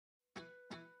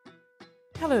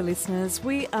Hello listeners,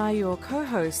 we are your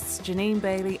co-hosts Jeanine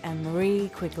Bailey and Marie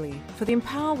Quigley for the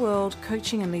Empower World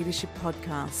Coaching and Leadership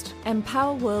Podcast.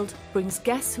 Empower World brings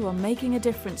guests who are making a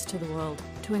difference to the world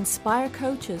to inspire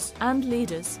coaches and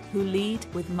leaders who lead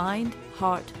with mind,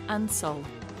 heart and soul.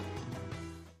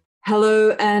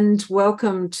 Hello and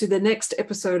welcome to the next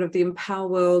episode of the Empower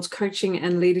World Coaching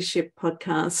and Leadership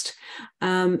Podcast.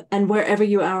 And wherever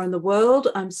you are in the world,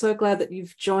 I'm so glad that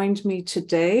you've joined me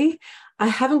today. I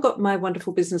haven't got my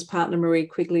wonderful business partner, Marie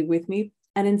Quigley, with me.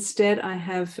 And instead, I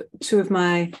have two of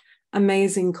my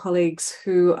amazing colleagues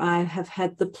who I have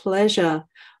had the pleasure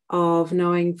of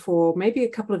knowing for maybe a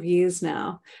couple of years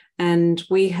now. And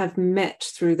we have met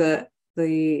through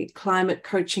the Climate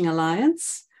Coaching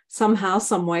Alliance, somehow,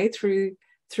 some way, through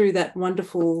that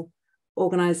wonderful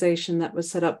organization that was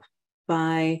set up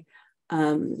by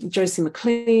Josie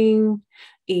McLean,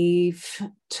 Eve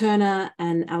Turner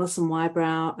and Alison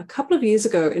Wybrow a couple of years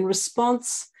ago in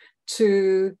response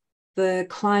to the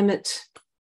climate,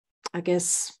 I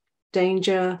guess,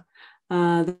 danger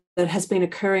that has been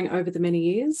occurring over the many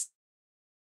years.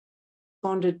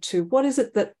 Responded to what is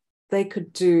it that they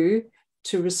could do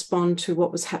to respond to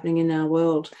what was happening in our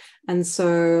world. And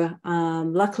so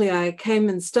luckily I came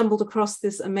and stumbled across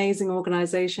this amazing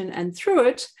organization and through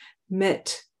it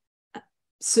met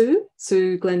Sue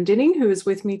Glendenning, who is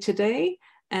with me today,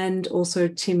 and also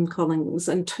Tim Collings.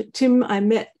 And Tim, I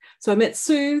met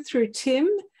Sue through Tim,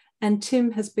 and Tim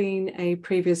has been a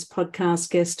previous podcast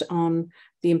guest on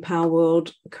the Empower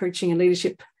World Coaching and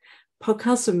Leadership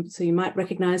podcast, so you might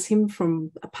recognize him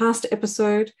from a past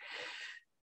episode.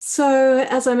 So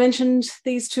as I mentioned,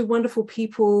 these two wonderful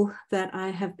people that I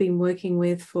have been working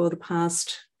with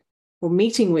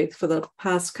meeting with for the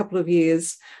past couple of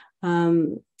years,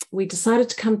 we decided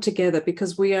to come together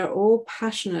because we are all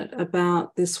passionate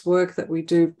about this work that we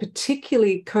do,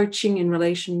 particularly coaching in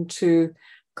relation to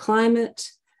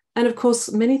climate and, of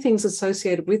course, many things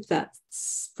associated with that.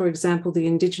 For example, the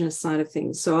Indigenous side of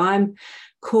things. So I'm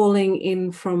calling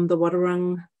in from the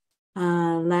Wadawurrung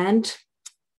land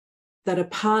that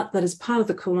is part of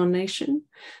the Kulin Nation.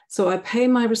 So I pay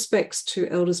my respects to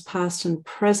elders past and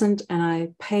present, and I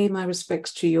pay my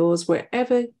respects to yours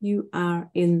wherever you are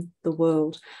in the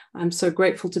world. I'm so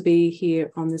grateful to be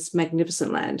here on this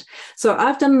magnificent land. So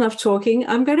I've done enough talking.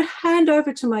 I'm going to hand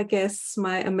over to my guests,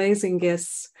 my amazing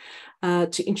guests,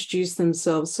 to introduce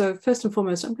themselves. So first and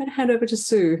foremost, I'm going to hand over to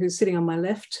Sue, who's sitting on my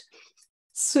left.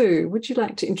 Sue, would you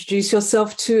like to introduce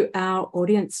yourself to our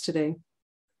audience today?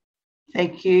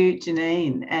 Thank you,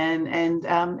 Jeanine, and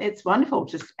it's wonderful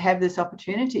to have this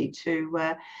opportunity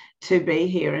to be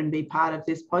here and be part of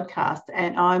this podcast.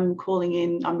 And I'm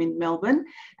in Melbourne,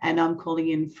 and I'm calling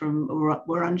in from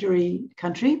Wurundjeri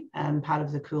country, part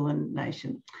of the Kulin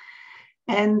Nation.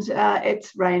 And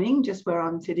it's raining just where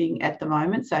I'm sitting at the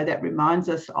moment, so that reminds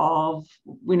us of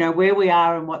where we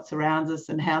are and what surrounds us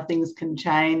and how things can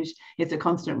change. It's a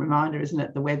constant reminder, isn't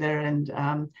it, the weather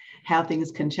and how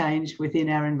things can change within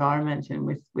our environment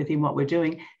and within what we're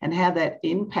doing, and how that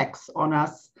impacts on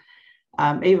us,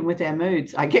 even with our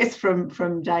moods, I guess,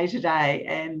 from day to day,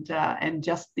 and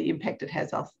just the impact it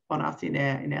has on us in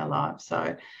our lives.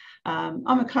 So. I'm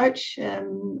a coach.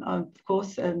 Of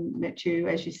course, met you,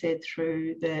 as you said,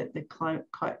 through the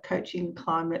Coaching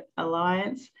Climate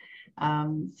Alliance.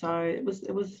 So it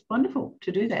was wonderful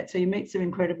to do that. So you meet some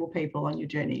incredible people on your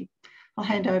journey. I'll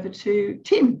hand over to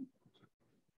Tim.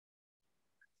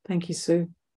 Thank you, Sue.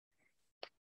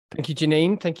 Thank you,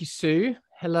 Jeanine. Thank you, Sue.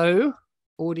 Hello,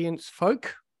 audience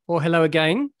folk, or hello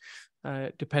again,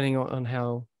 depending on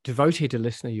how devoted a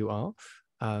listener you are.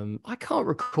 I can't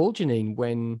recall, Jeanine,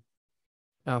 when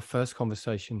our first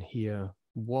conversation here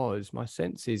was. My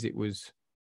sense is it was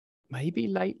maybe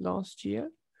late last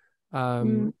year.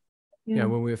 When we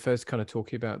were first kind of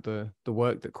talking about the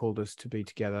work that called us to be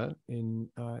together in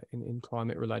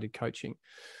climate related coaching.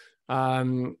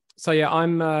 I'm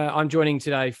joining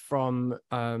today from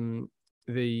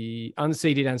the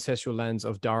unceded ancestral lands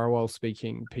of Dharawal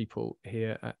speaking people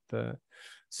here at the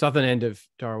southern end of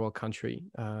Dharawal country,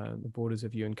 the borders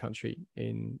of Yuin country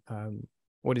in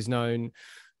what is known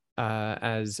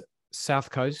as South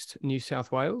Coast, New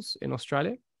South Wales in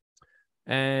Australia.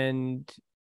 And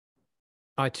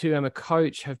I too am a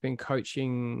coach, have been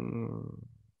coaching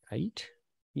 8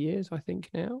 years, I think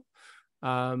now.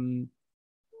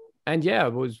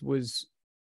 Was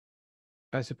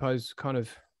I suppose kind of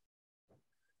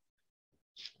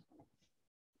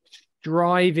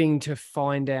striving to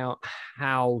find out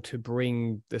how to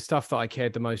bring the stuff that I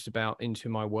cared the most about into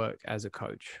my work as a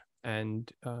coach.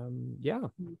 And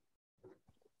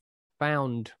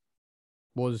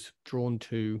was drawn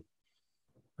to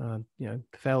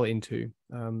fell into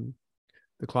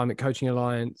the Climate Coaching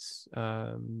Alliance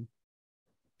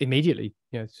immediately,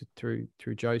 through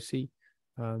Josie,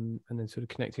 and then sort of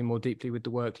connecting more deeply with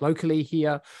the work locally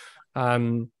here.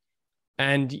 Have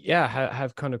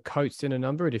kind of coached in a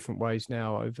number of different ways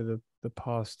now over the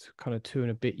past kind of 2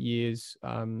 and a bit years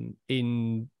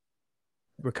in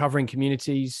recovering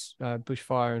communities,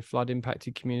 bushfire and flood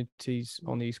impacted communities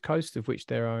on the East Coast, of which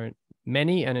there are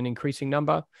many and an increasing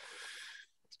number.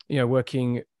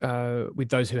 Working with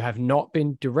those who have not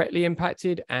been directly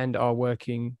impacted and are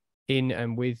working in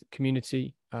and with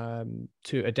community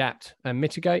to adapt and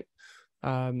mitigate,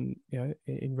 in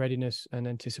readiness and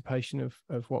anticipation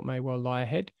of what may well lie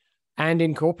ahead, and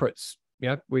in corporates,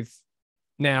 with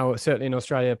now certainly in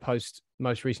Australia post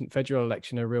most recent federal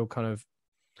election, a real kind of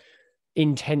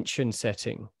intention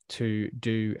setting to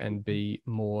do and be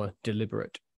more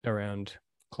deliberate around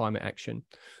climate action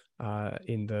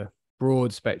in the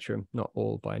broad spectrum, not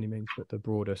all by any means, but the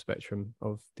broader spectrum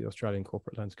of the Australian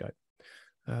corporate landscape.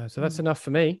 So that's enough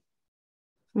for me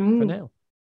for now.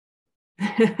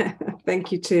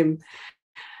 Thank you, Tim.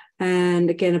 And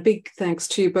again, a big thanks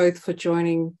to you both for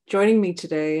joining me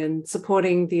today and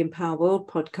supporting the Empower World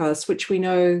podcast, which we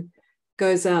know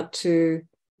goes out to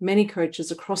many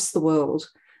coaches across the world.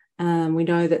 We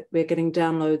know that we're getting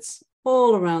downloads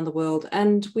all around the world.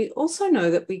 And we also know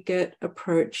that we get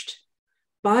approached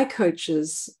by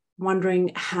coaches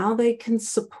wondering how they can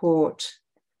support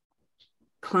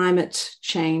climate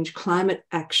change, climate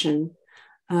action,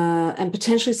 and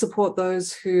potentially support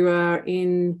those who are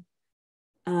in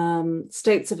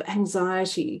states of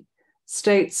anxiety,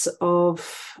 states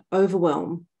of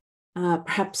overwhelm,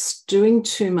 perhaps doing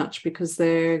too much because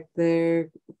they're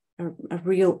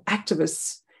real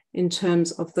activists in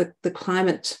terms of the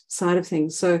climate side of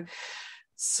things.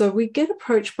 So we get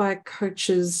approached by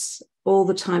coaches all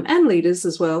the time, and leaders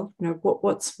as well.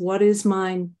 What is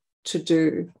mine to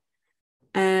do?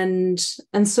 And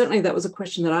certainly that was a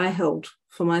question that I held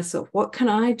for myself. What can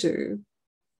I do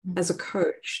as a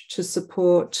coach to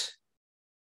support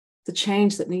the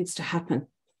change that needs to happen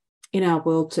in our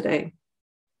world today?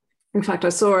 In fact, I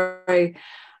saw I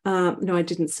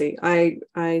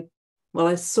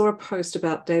saw a post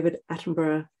about David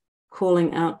Attenborough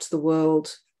calling out to the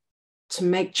world to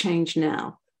make change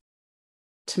now,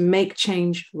 to make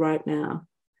change right now,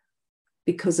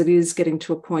 because it is getting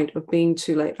to a point of being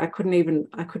too late. I couldn't even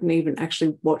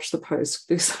actually watch the post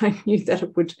because I knew that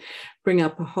it would bring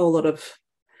up a whole lot of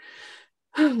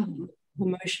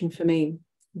emotion for me.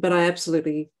 But I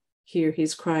absolutely hear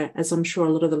his cry, as I'm sure a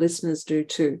lot of the listeners do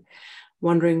too,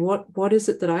 wondering what is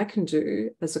it that I can do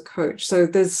as a coach? So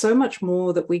there's so much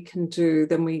more that we can do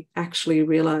than we actually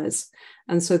realize.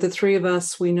 And so the three of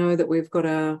us, we know that we've got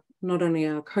not only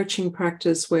our coaching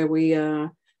practice where we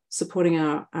are supporting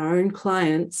our own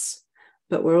clients,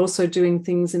 but we're also doing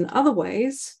things in other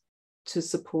ways to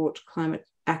support climate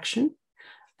action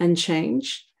and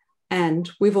change. And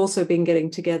we've also been getting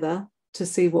together to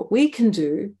see what we can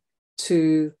do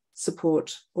to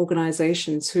support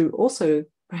organizations who also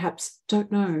perhaps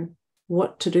don't know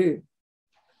what to do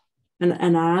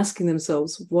and are asking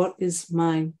themselves, what is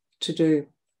mine to do?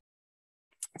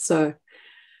 So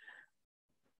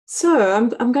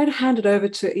I'm going to hand it over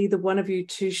to either one of you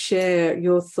to share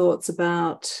your thoughts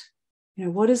about,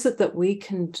 what is it that we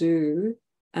can do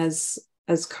as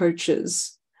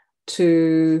coaches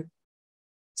to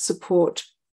support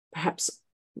perhaps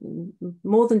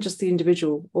more than just the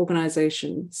individual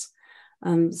organizations,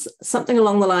 something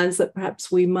along the lines that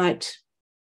perhaps we might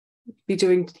be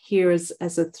doing here as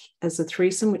a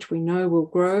threesome, which we know will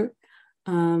grow.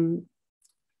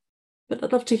 But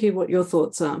I'd love to hear what your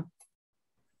thoughts are.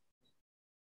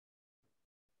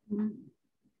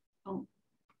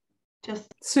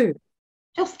 Sue.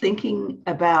 Just thinking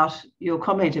about your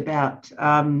comment about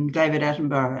David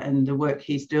Attenborough and the work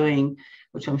he's doing,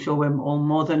 which I'm sure we're all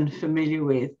more than familiar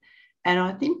with. And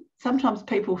I think sometimes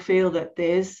people feel that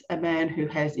there's a man who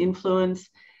has influence,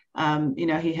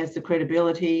 he has the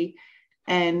credibility,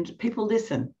 and people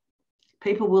listen.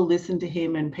 People will listen to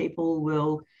him, and people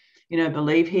will,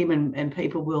 believe him, and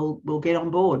people will get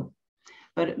on board.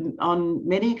 But on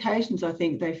many occasions, I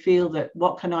think they feel that,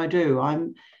 what can I do?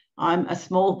 I'm a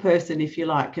small person, if you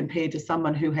like, compared to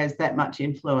someone who has that much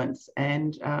influence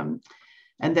and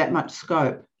that much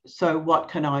scope. So what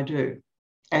can I do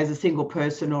as a single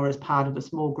person or as part of a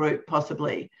small group,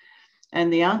 possibly?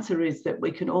 And the answer is that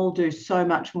we can all do so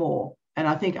much more. And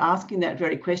I think asking that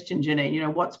very question,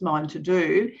 Jeanine, what's mine to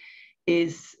do,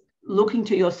 is looking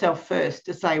to yourself first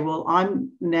to say, well,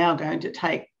 I'm now going to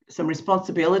take some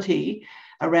responsibility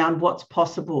around what's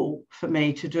possible for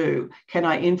me to do. Can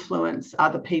I influence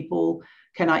other people?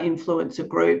 Can I influence a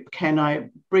group? Can I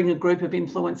bring a group of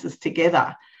influencers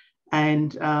together?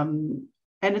 And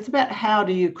it's about how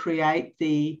do you create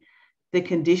the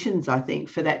conditions, I think,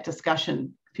 for that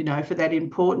discussion, you know, for that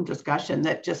important discussion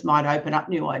that just might open up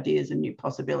new ideas and new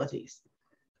possibilities.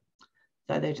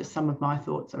 So they're just some of my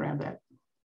thoughts around that.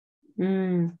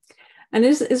 And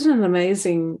isn't it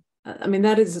amazing? I mean,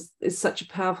 that is such a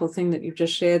powerful thing that you've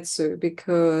just shared, Sue,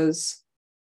 because,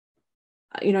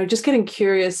 you know, just getting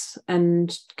curious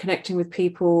and connecting with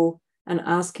people and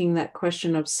asking that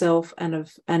question of self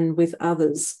and with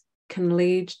others can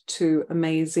lead to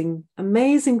amazing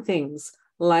things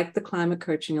like the Climate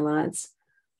Coaching Alliance,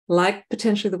 like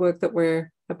potentially the work that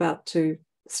we're about to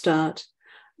start,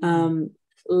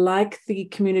 like the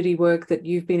community work that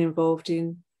you've been involved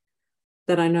in,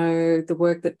 that I know the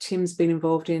work that Tim's been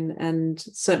involved in, and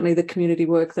certainly the community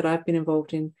work that I've been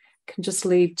involved in can just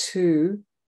lead to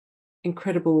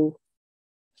incredible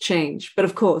change. But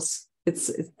of course,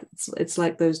 it's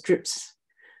like those drips.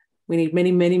 We need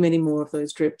many more of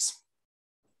those drips.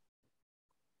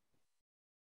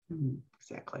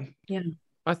 Exactly. Yeah.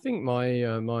 I think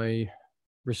my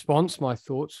response, my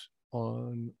thoughts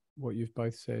on what you've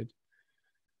both said,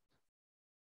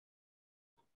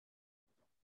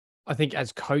 I think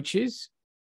as coaches,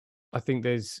 I think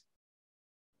there's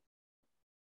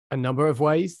a number of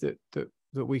ways that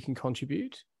we can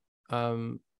contribute.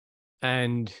 And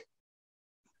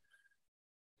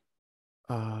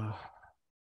I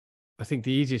think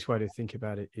the easiest way to think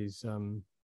about it is you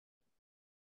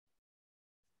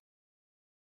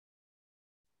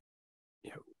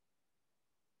know,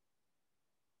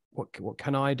 what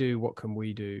can I do? What can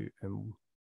we do? And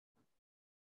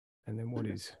then what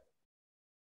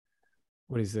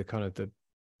is the kind of the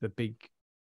big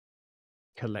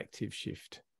collective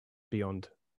shift beyond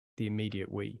the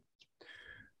immediate we?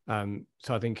 So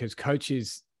I think as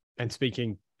coaches, and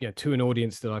speaking, you know, to an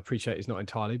audience that I appreciate is not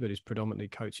entirely, but is predominantly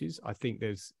coaches, I think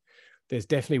there's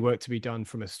definitely work to be done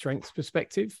from a strengths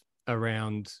perspective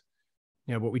around,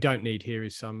 you know, what we don't need here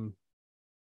is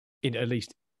at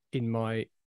least in my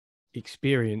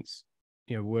experience,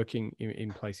 you know, working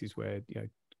in places where, you know,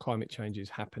 climate change is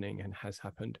happening and has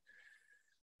happened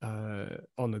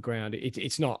on the ground.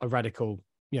 It's not a radical,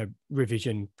 you know,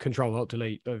 revision, control, alt,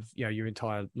 delete of, you know, your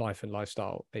entire life and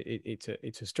lifestyle.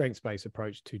 It's a strengths-based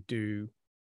approach to do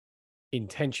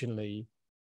intentionally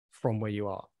from where you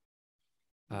are,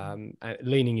 and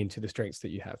leaning into the strengths that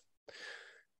you have.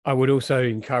 I would also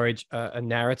encourage a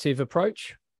narrative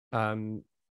approach, and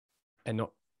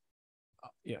not,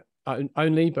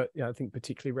 only, but, you know, I think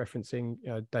particularly referencing, you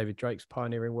know, David Drake's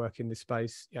pioneering work in this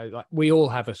space. You know, like, we all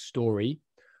have a story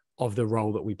of the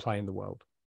role that we play in the world.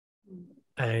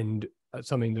 And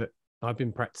something that I've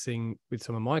been practicing with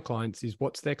some of my clients is,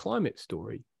 what's their climate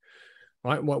story,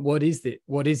 right? What is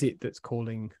it that's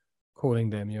calling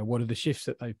them? You know, what are the shifts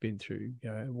that they've been through?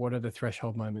 You know, what are the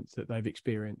threshold moments that they've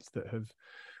experienced that have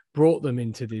brought them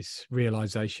into this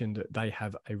realization that they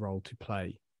have a role to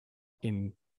play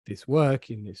in this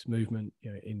work, in this movement,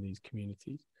 you know, in these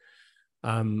communities,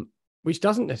 which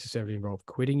doesn't necessarily involve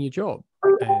quitting your job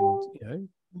and, you know,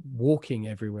 walking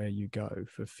everywhere you go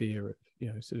for fear of,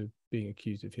 you know, sort of being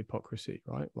accused of hypocrisy,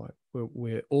 right? Like,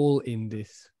 we're all in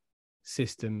this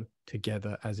system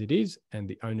together as it is, and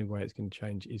the only way it's going to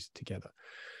change is together.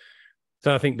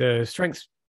 So I think the strength's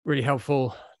really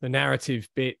helpful, the narrative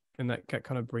bit, and that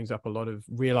kind of brings up a lot of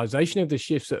realization of the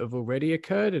shifts that have already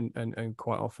occurred, and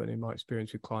quite often in my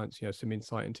experience with clients, you know, some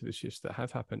insight into the shifts that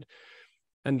have happened.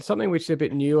 And something which is a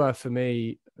bit newer for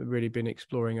me, really been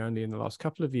exploring only in the last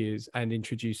couple of years and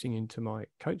introducing into my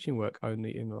coaching work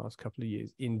only in the last couple of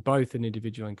years, in both an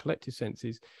individual and collective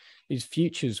senses, is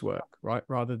futures work, right?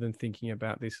 Rather than thinking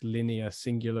about this linear,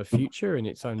 singular future and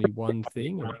it's only one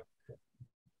thing, and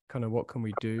kind of what can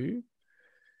we do?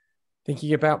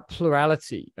 Thinking about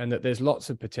plurality, and that there's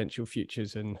lots of potential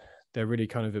futures, and they're really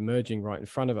kind of emerging right in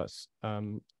front of us.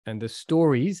 And the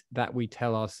stories that we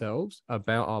tell ourselves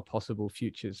about our possible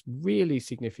futures really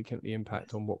significantly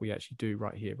impact on what we actually do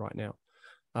right here, right now.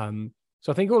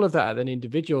 So I think all of that at an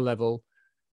individual level,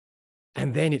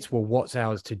 and then it's, well, what's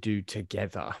ours to do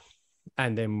together?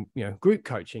 And then, you know, group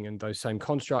coaching and those same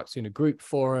constructs in a group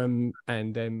forum,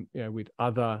 and then, you know, with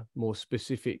other more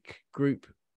specific group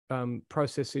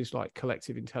processes like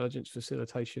collective intelligence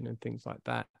facilitation and things like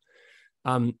that.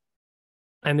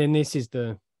 And then this is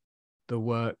the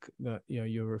work that, you know,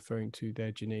 you're referring to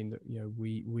there, Jeanine, that, you know,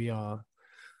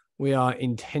 we are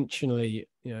intentionally,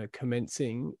 you know,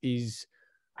 commencing, is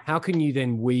how can you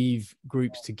then weave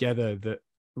groups together that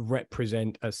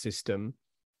represent a system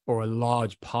or a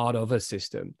large part of a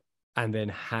system, and then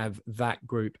have that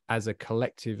group as a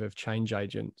collective of change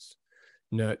agents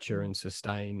nurture and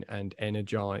sustain and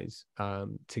energize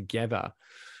together.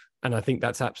 And I think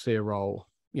that's absolutely a role,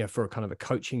 for a kind of a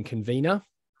coaching convener,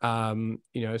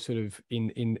 sort of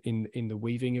in the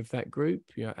weaving of that group,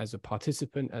 as a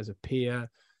participant, as a peer,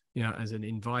 as an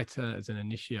inviter, as an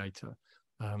initiator.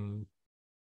 I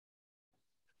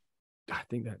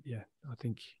think that, I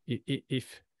think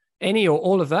if any or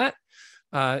all of that,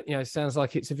 sounds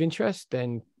like it's of interest,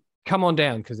 then come on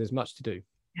down, because there's much to do.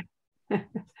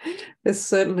 There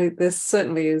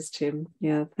certainly is, Tim.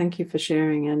 Yeah, thank you for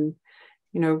sharing. And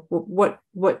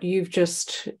what you've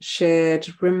just shared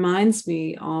reminds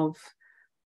me of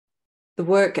the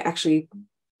work. Actually,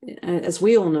 as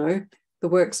we all know, the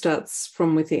work starts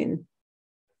from within.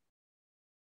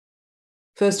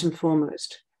 First and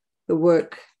foremost, the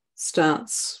work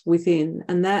starts within,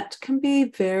 and that can be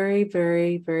very,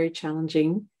 very, very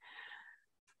challenging,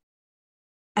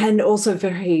 and also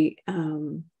very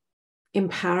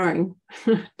empowering.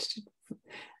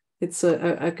 It's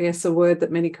I guess a word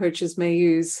that many coaches may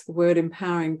use, the word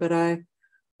empowering, but I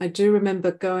do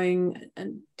remember going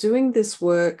and doing this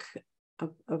work. I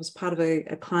was part of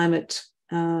a climate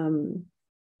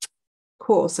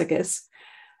course, I guess,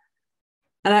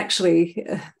 and actually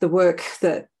the work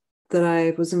that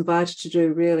I was invited to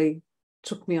do really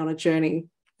took me on a journey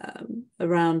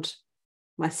around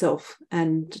myself,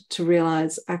 and to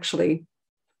realize actually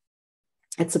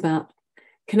it's about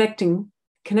connecting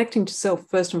to self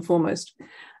first and foremost,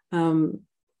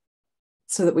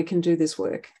 so that we can do this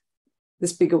work,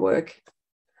 this bigger work.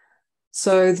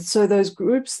 So those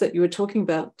groups that you were talking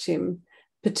about, Tim,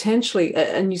 potentially,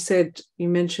 and you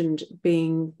mentioned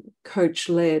being coach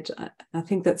led. I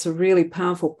think that's a really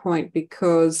powerful point,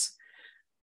 because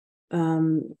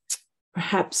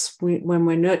perhaps when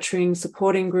we're nurturing,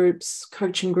 supporting groups,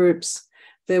 coaching groups,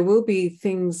 there will be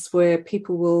things where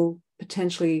people will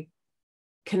potentially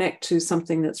connect to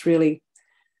something that's really,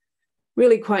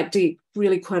 really quite deep,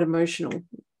 really quite emotional.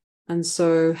 And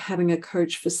so having a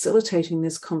coach facilitating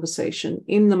this conversation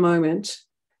in the moment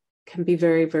can be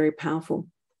very, very powerful.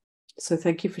 So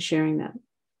thank you for sharing that,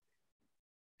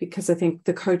 because I think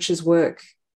the coach's work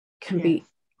can be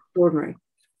extraordinary.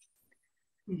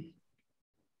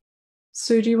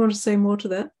 Sue, do you want to say more to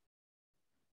that?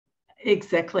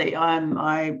 Exactly.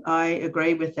 I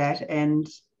agree with that. And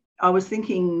I was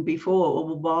thinking before,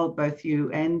 while both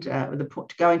you and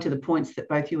going to the points that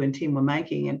both you and Tim were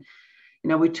making,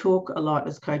 and we talk a lot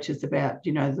as coaches about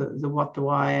the what, the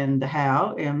why, and the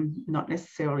how, not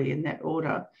necessarily in that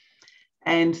order.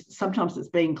 And sometimes it's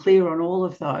being clear on all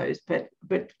of those, but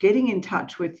getting in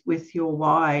touch with your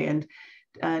why.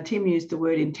 And Tim used the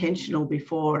word intentional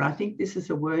before, and I think this is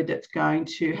a word that's going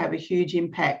to have a huge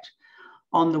impact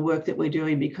on the work that we're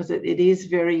doing, because it is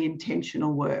very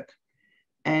intentional work.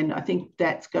 And I think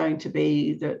that's going to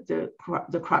be the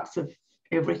crux of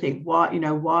everything. Why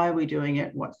are we doing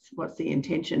it? What's the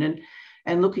intention?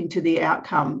 And looking to the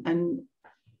outcome. And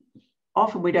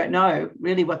often we don't know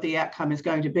really what the outcome is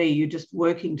going to be. You're just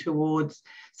working towards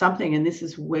something, and this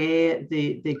is where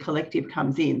the collective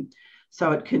comes in.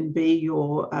 So it can be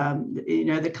your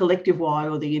the collective why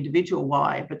or the individual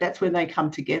why, but that's when they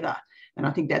come together. And I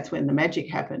think that's when the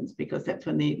magic happens, because that's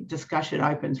when the discussion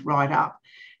opens right up,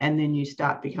 and then you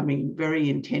start becoming very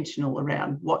intentional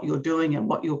around what you're doing and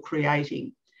what you're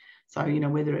creating. So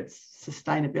whether it's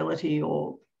sustainability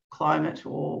or climate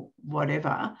or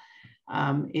whatever,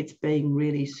 it's being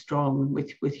really strong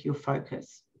with your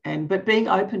focus, but being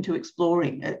open to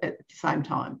exploring at the same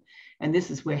time. And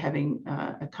this is where having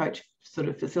a coach sort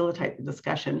of facilitate the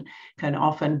discussion can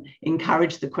often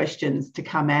encourage the questions to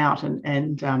come out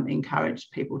and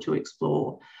encourage people to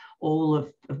explore all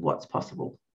of what's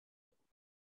possible.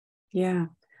 Yeah,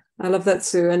 I love that,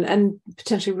 Sue. And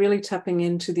potentially really tapping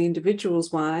into the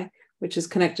individual's why, which is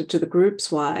connected to the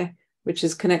group's why, which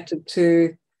is connected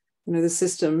to the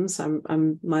systems.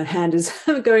 My hand is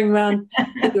going around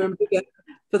bigger and bigger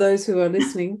for those who are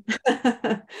listening.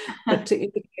 But to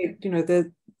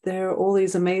indicate, there are all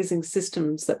these amazing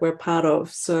systems that we're part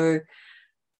of. So,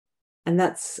 and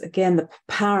that's again the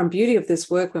power and beauty of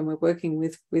this work when we're working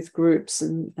with groups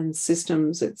and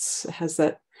systems. It has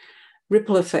that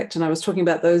ripple effect. And I was talking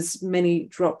about those many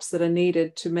drops that are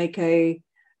needed to make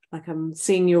like I'm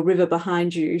seeing your river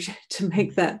behind you, to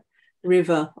make that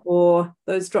river, or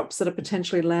those drops that are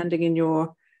potentially landing in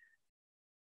your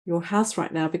house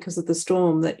right now because of the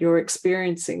storm that you're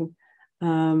experiencing.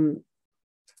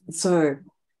 So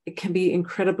it can be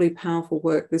incredibly powerful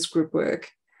work, this group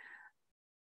work.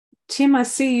 Tim, I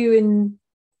see you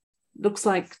looks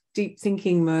like deep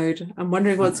thinking mode. I'm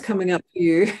wondering what's coming up for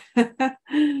you.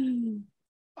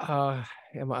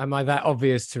 Am I that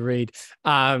obvious to read?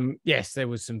 Yes, there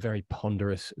was some very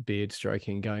ponderous beard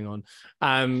stroking going on.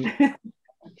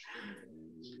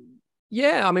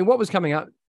 Yeah, I mean, what was coming up?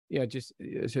 Yeah, just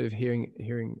sort of hearing,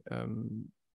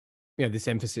 this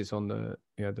emphasis on the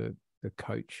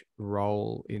coach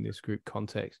role in this group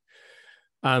context.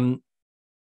 Yeah,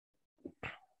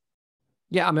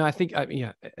 I mean, I think,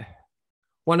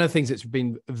 one of the things that's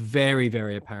been very,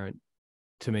 very apparent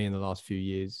to me in the last few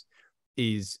years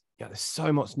is there's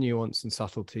so much nuance and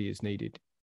subtlety is needed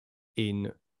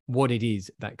in what it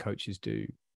is that coaches do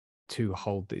to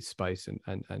hold this space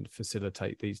and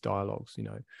facilitate these dialogues.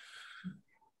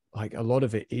 Like a lot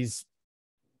of it is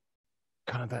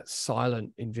kind of that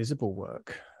silent, invisible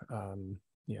work.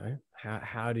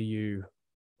 How do you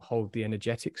hold the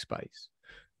energetic space?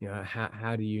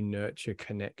 How do you nurture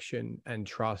connection and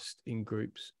trust in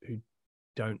groups who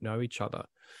don't know each other,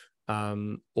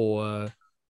 or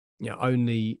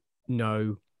only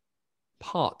know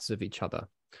parts of each other,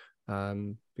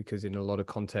 because in a lot of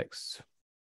contexts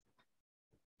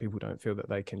people don't feel that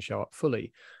they can show up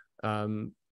fully,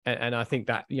 and I think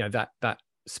that that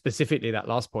specifically that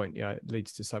last point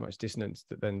leads to so much dissonance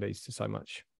that then leads to so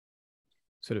much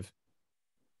sort of,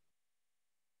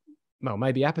 well,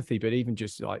 maybe apathy, but even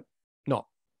just like not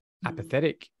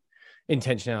apathetic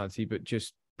intentionality, but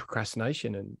just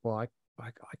procrastination. And I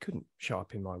couldn't show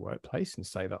up in my workplace and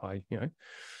say that I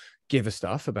give a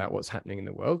stuff about what's happening in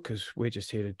the world because we're just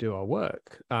here to do our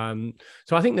work. So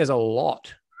I think there's a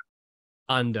lot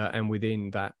under and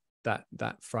within that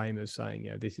frame of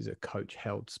saying this is a coach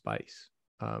held space.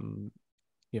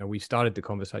 We started the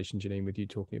conversation, Jeanine, with you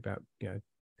talking about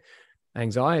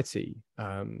anxiety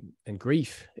and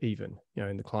grief, even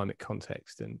in the climate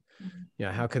context, and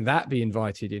how can that be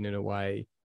invited in a way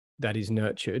that is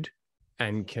nurtured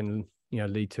and can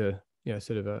lead to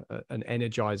sort of an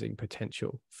energizing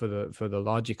potential for the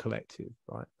larger collective,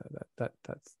 right?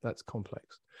 That's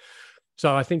complex.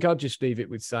 So I think I'll just leave it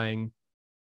with saying,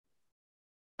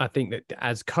 I think that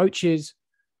as coaches,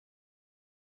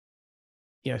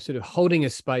 sort of holding a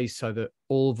space so that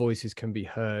all voices can be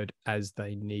heard as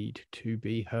they need to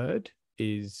be heard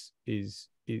is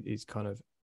kind of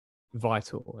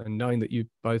vital. And knowing that you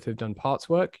both have done parts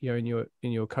work, in your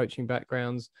coaching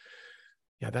backgrounds,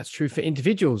 that's true for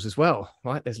individuals as well,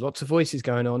 right? There's lots of voices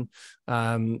going on.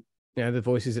 The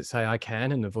voices that say I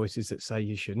can, and the voices that say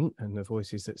you shouldn't, and the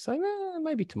voices that say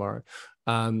maybe tomorrow.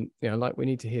 Like we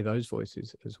need to hear those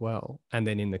voices as well. And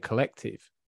then in the collective,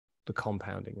 the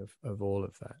compounding of all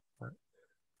of that, right?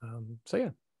 So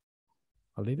yeah,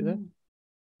 I'll leave it there.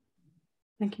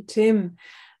 Thank you, Tim.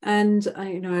 And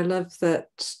I love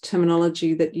that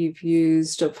terminology that you've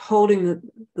used of holding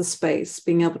the space,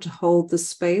 being able to hold the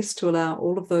space to allow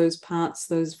all of those parts,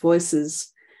 those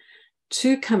voices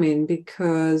to come in,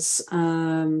 because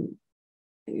I'm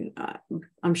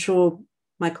sure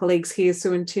my colleagues here,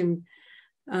 Sue and Tim,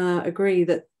 agree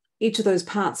that each of those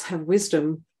parts have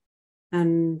wisdom,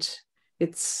 and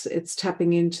it's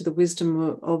tapping into the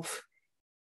wisdom of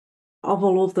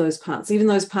all of those parts, even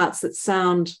those parts that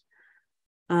sound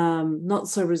not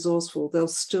so resourceful. There'll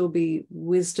still be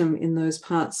wisdom in those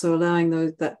parts. So allowing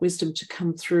that wisdom to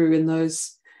come through in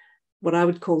those, what I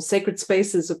would call sacred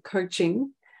spaces of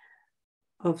coaching,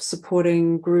 of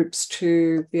supporting groups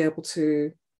to be able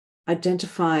to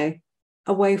identify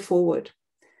a way forward,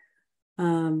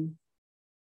 to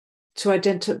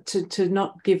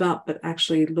not give up, but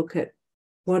actually look at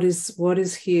what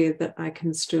is here that I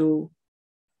can still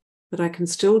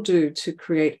do to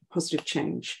create positive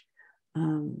change,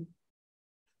 to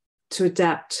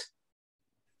adapt,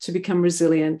 to become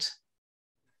resilient,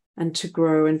 and to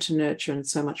grow and to nurture, and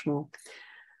so much more.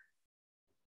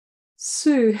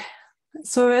 Sue,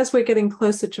 so as we're getting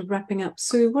closer to wrapping up,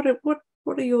 Sue, what are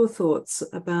your thoughts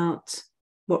about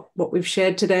what we've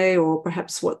shared today, or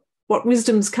perhaps what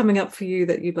wisdom's coming up for you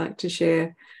that you'd like to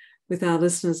share with our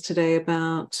listeners today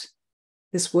about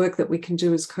this work that we can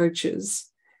do as coaches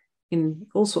in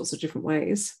all sorts of different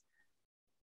ways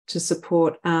to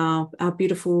support our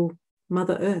beautiful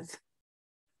Mother Earth?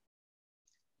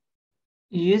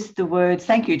 You used the words,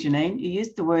 thank you, Jeanine. You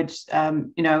used the words,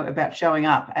 about showing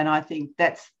up. And I think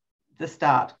that's the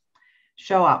start.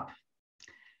 Show up.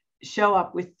 Show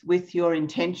up with your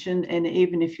intention. And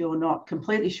even if you're not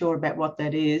completely sure about what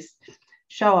that is,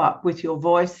 show up with your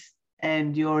voice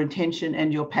and your intention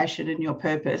and your passion and your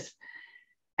purpose,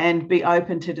 and be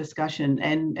open to discussion,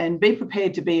 and be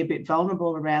prepared to be a bit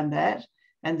vulnerable around that.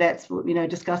 And that's,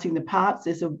 discussing the parts,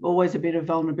 there's always a bit of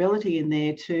vulnerability in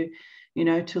there you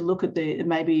know, to look at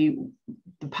maybe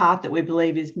the part that we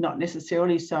believe is not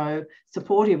necessarily so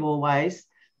supportive always,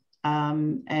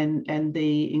 and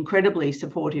the incredibly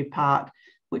supportive part,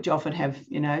 which often have,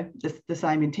 you know, the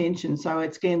same intention. So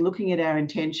it's, again, looking at our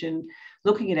intention,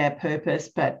 looking at our purpose,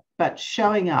 but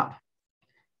showing up,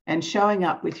 and showing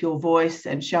up with your voice,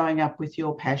 and showing up with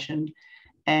your passion,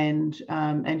 and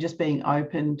just being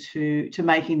open to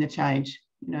making the change,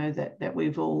 you know, that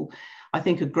we've all, I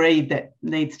think, agreed that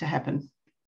needs to happen.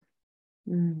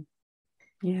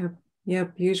 Yeah,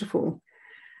 beautiful.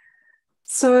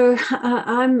 So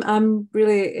I'm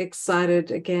really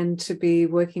excited again to be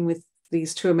working with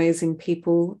these two amazing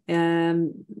people,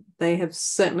 and they have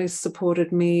certainly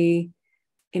supported me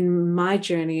in my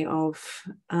journey of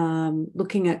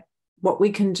looking at what we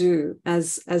can do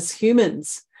as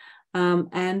humans,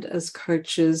 and as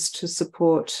coaches to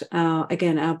support our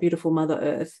beautiful Mother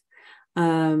Earth,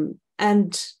 and,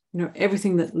 you know,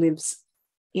 everything that lives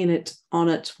in it, on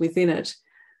it, within it.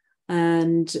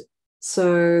 And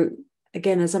so,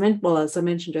 again, as I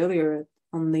mentioned earlier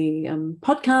on the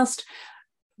podcast,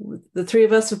 the three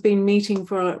of us have been meeting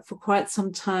for quite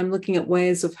some time, looking at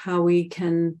ways of how we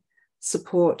can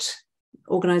support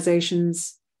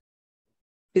organizations,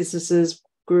 businesses,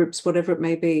 groups, whatever it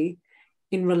may be,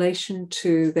 in relation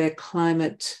to their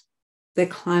climate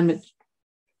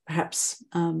perhaps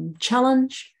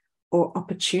challenge or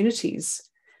opportunities.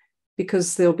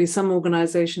 Because there'll be some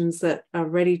organizations that are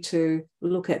ready to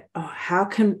look at, how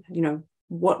can, you know,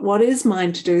 what is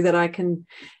mine to do that I can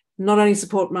not only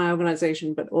support my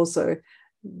organization, but also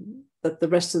the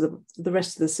rest of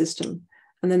the system.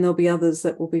 And then there'll be others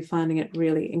that will be finding it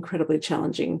really incredibly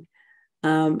challenging,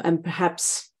 and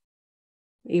perhaps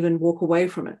even walk away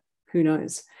from it. Who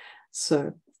knows?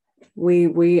 So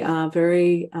we are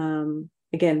very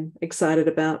again, excited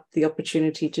about the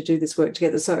opportunity to do this work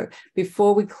together. So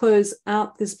before we close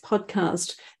out this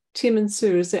podcast, Tim and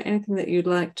Sue, is there anything that you'd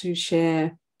like to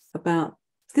share about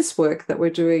this work that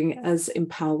we're doing as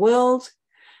Empower World,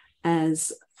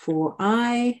 as For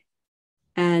I?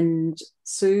 And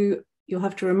Sue, you'll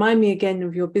have to remind me again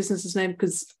of your business's name,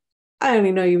 because I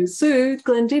only know you as Sue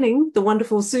Glendenning, the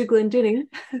wonderful Sue Glendenning.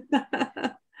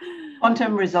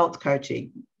 Quantum Results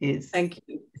Coaching is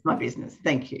my business.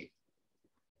 Thank you.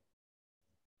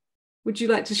 Would you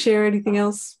like to share anything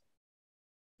else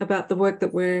about the work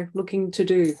that we're looking to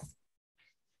do?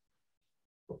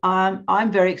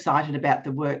 I'm very excited about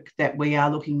the work that we are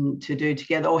looking to do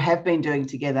together, or have been doing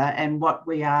together, and what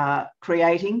we are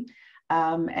creating.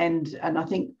 And I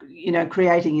think, you know,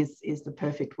 creating is the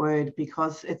perfect word,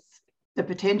 because it's the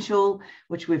potential,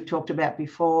 which we've talked about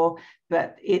before,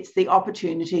 but it's the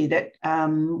opportunity that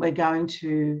we're going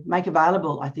to make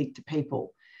available, I think, to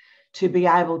people, to be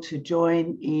able to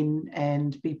join in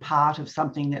and be part of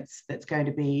something that's going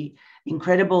to be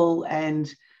incredible,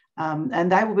 and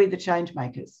they will be the change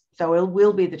makers. So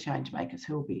we'll be the change makers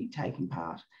who will be taking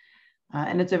part.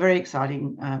 And it's a very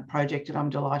exciting project, and I'm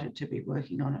delighted to be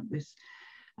working on it with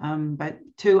but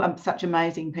two such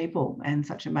amazing people and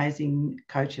such amazing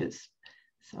coaches.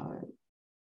 So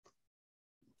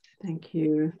thank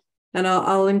you. And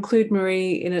I'll include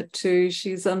Marie in it too.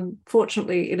 She's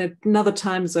unfortunately in another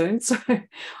time zone, so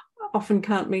often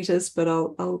can't meet us, but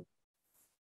I'll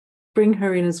bring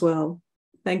her in as well.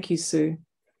 Thank you, Sue.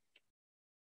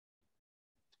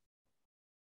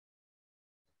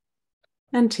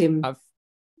 And Tim.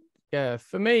 Yeah,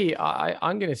 for me,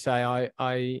 I'm going to say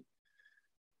I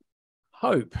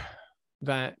hope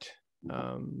that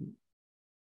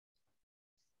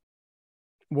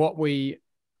what we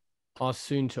are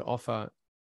soon to offer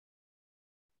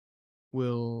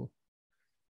will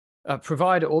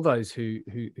provide all those who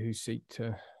seek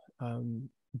to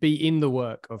be in the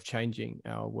work of changing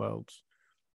our worlds.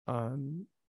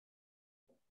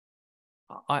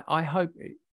 I hope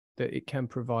that it can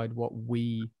provide what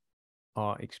we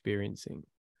are experiencing.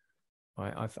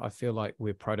 I feel like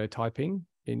we're prototyping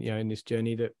in this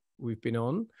journey that we've been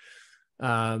on.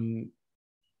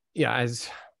 As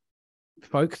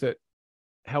folk that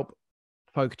help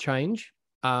folk change,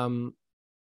 and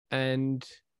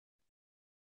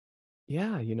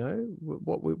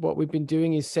what we've been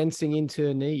doing is sensing into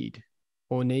a need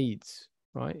or needs,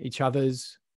 right? Each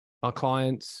other's, our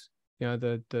clients,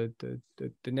 the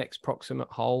next proximate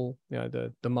whole,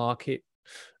 the market,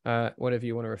 whatever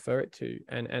you want to refer it to.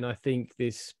 And I think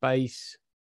this space,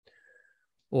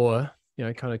 or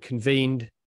kind of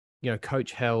convened,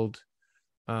 coach held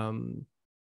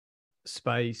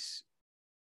space,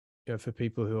 for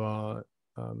people who are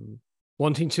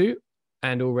wanting to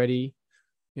and already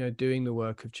doing the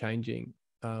work of changing,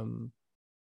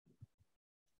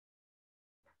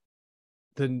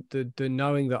 the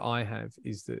knowing that I have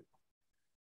is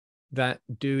that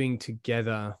doing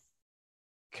together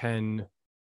can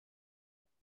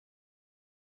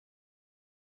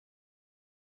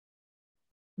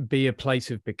be a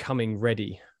place of becoming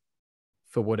ready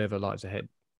for whatever lies ahead.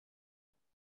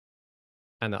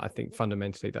 And I think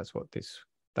fundamentally that's what this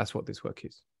work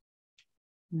is.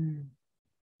 Mm.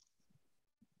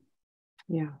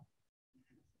 Yeah.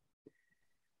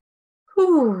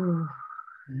 Whew.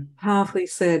 Powerfully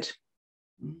said.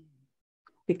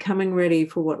 Becoming ready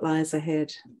for what lies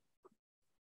ahead.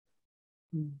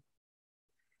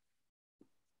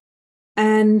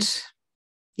 And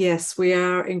yes, we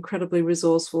are incredibly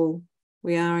resourceful.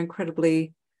 We are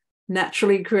incredibly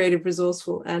naturally creative,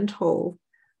 resourceful, and whole.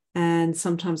 And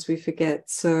sometimes we forget.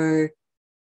 So,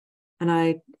 and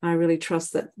I really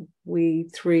trust that we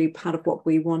three, part of what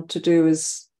we want to do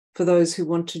is, for those who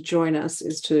want to join us,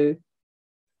 is to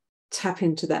tap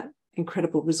into that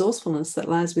incredible resourcefulness that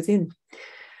lies within.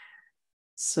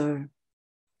 So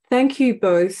thank you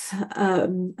both,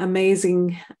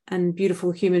 amazing and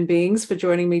beautiful human beings, for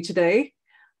joining me today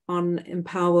on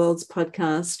Empower World's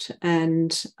podcast.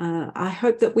 And I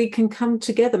hope that we can come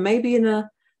together maybe in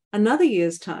another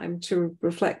year's time to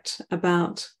reflect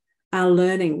about our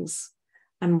learnings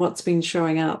and what's been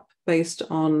showing up based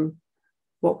on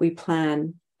what we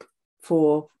plan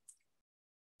for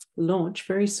launch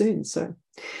very soon. So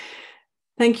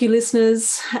thank you,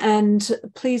 listeners, and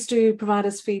please do provide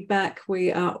us feedback.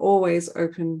 We are always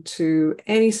open to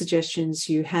any suggestions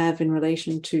you have in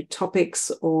relation to topics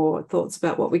or thoughts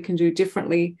about what we can do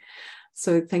differently.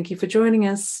 So thank you for joining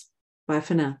us. Bye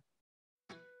for now.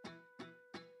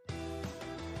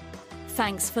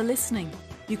 Thanks for listening.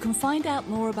 You can find out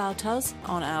more about us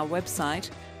on our website,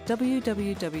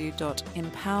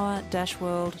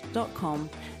 www.empower-world.com,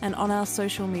 and on our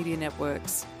social media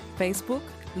networks, Facebook,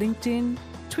 LinkedIn,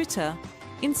 Twitter,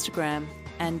 Instagram,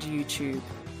 and YouTube.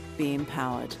 Be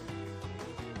empowered.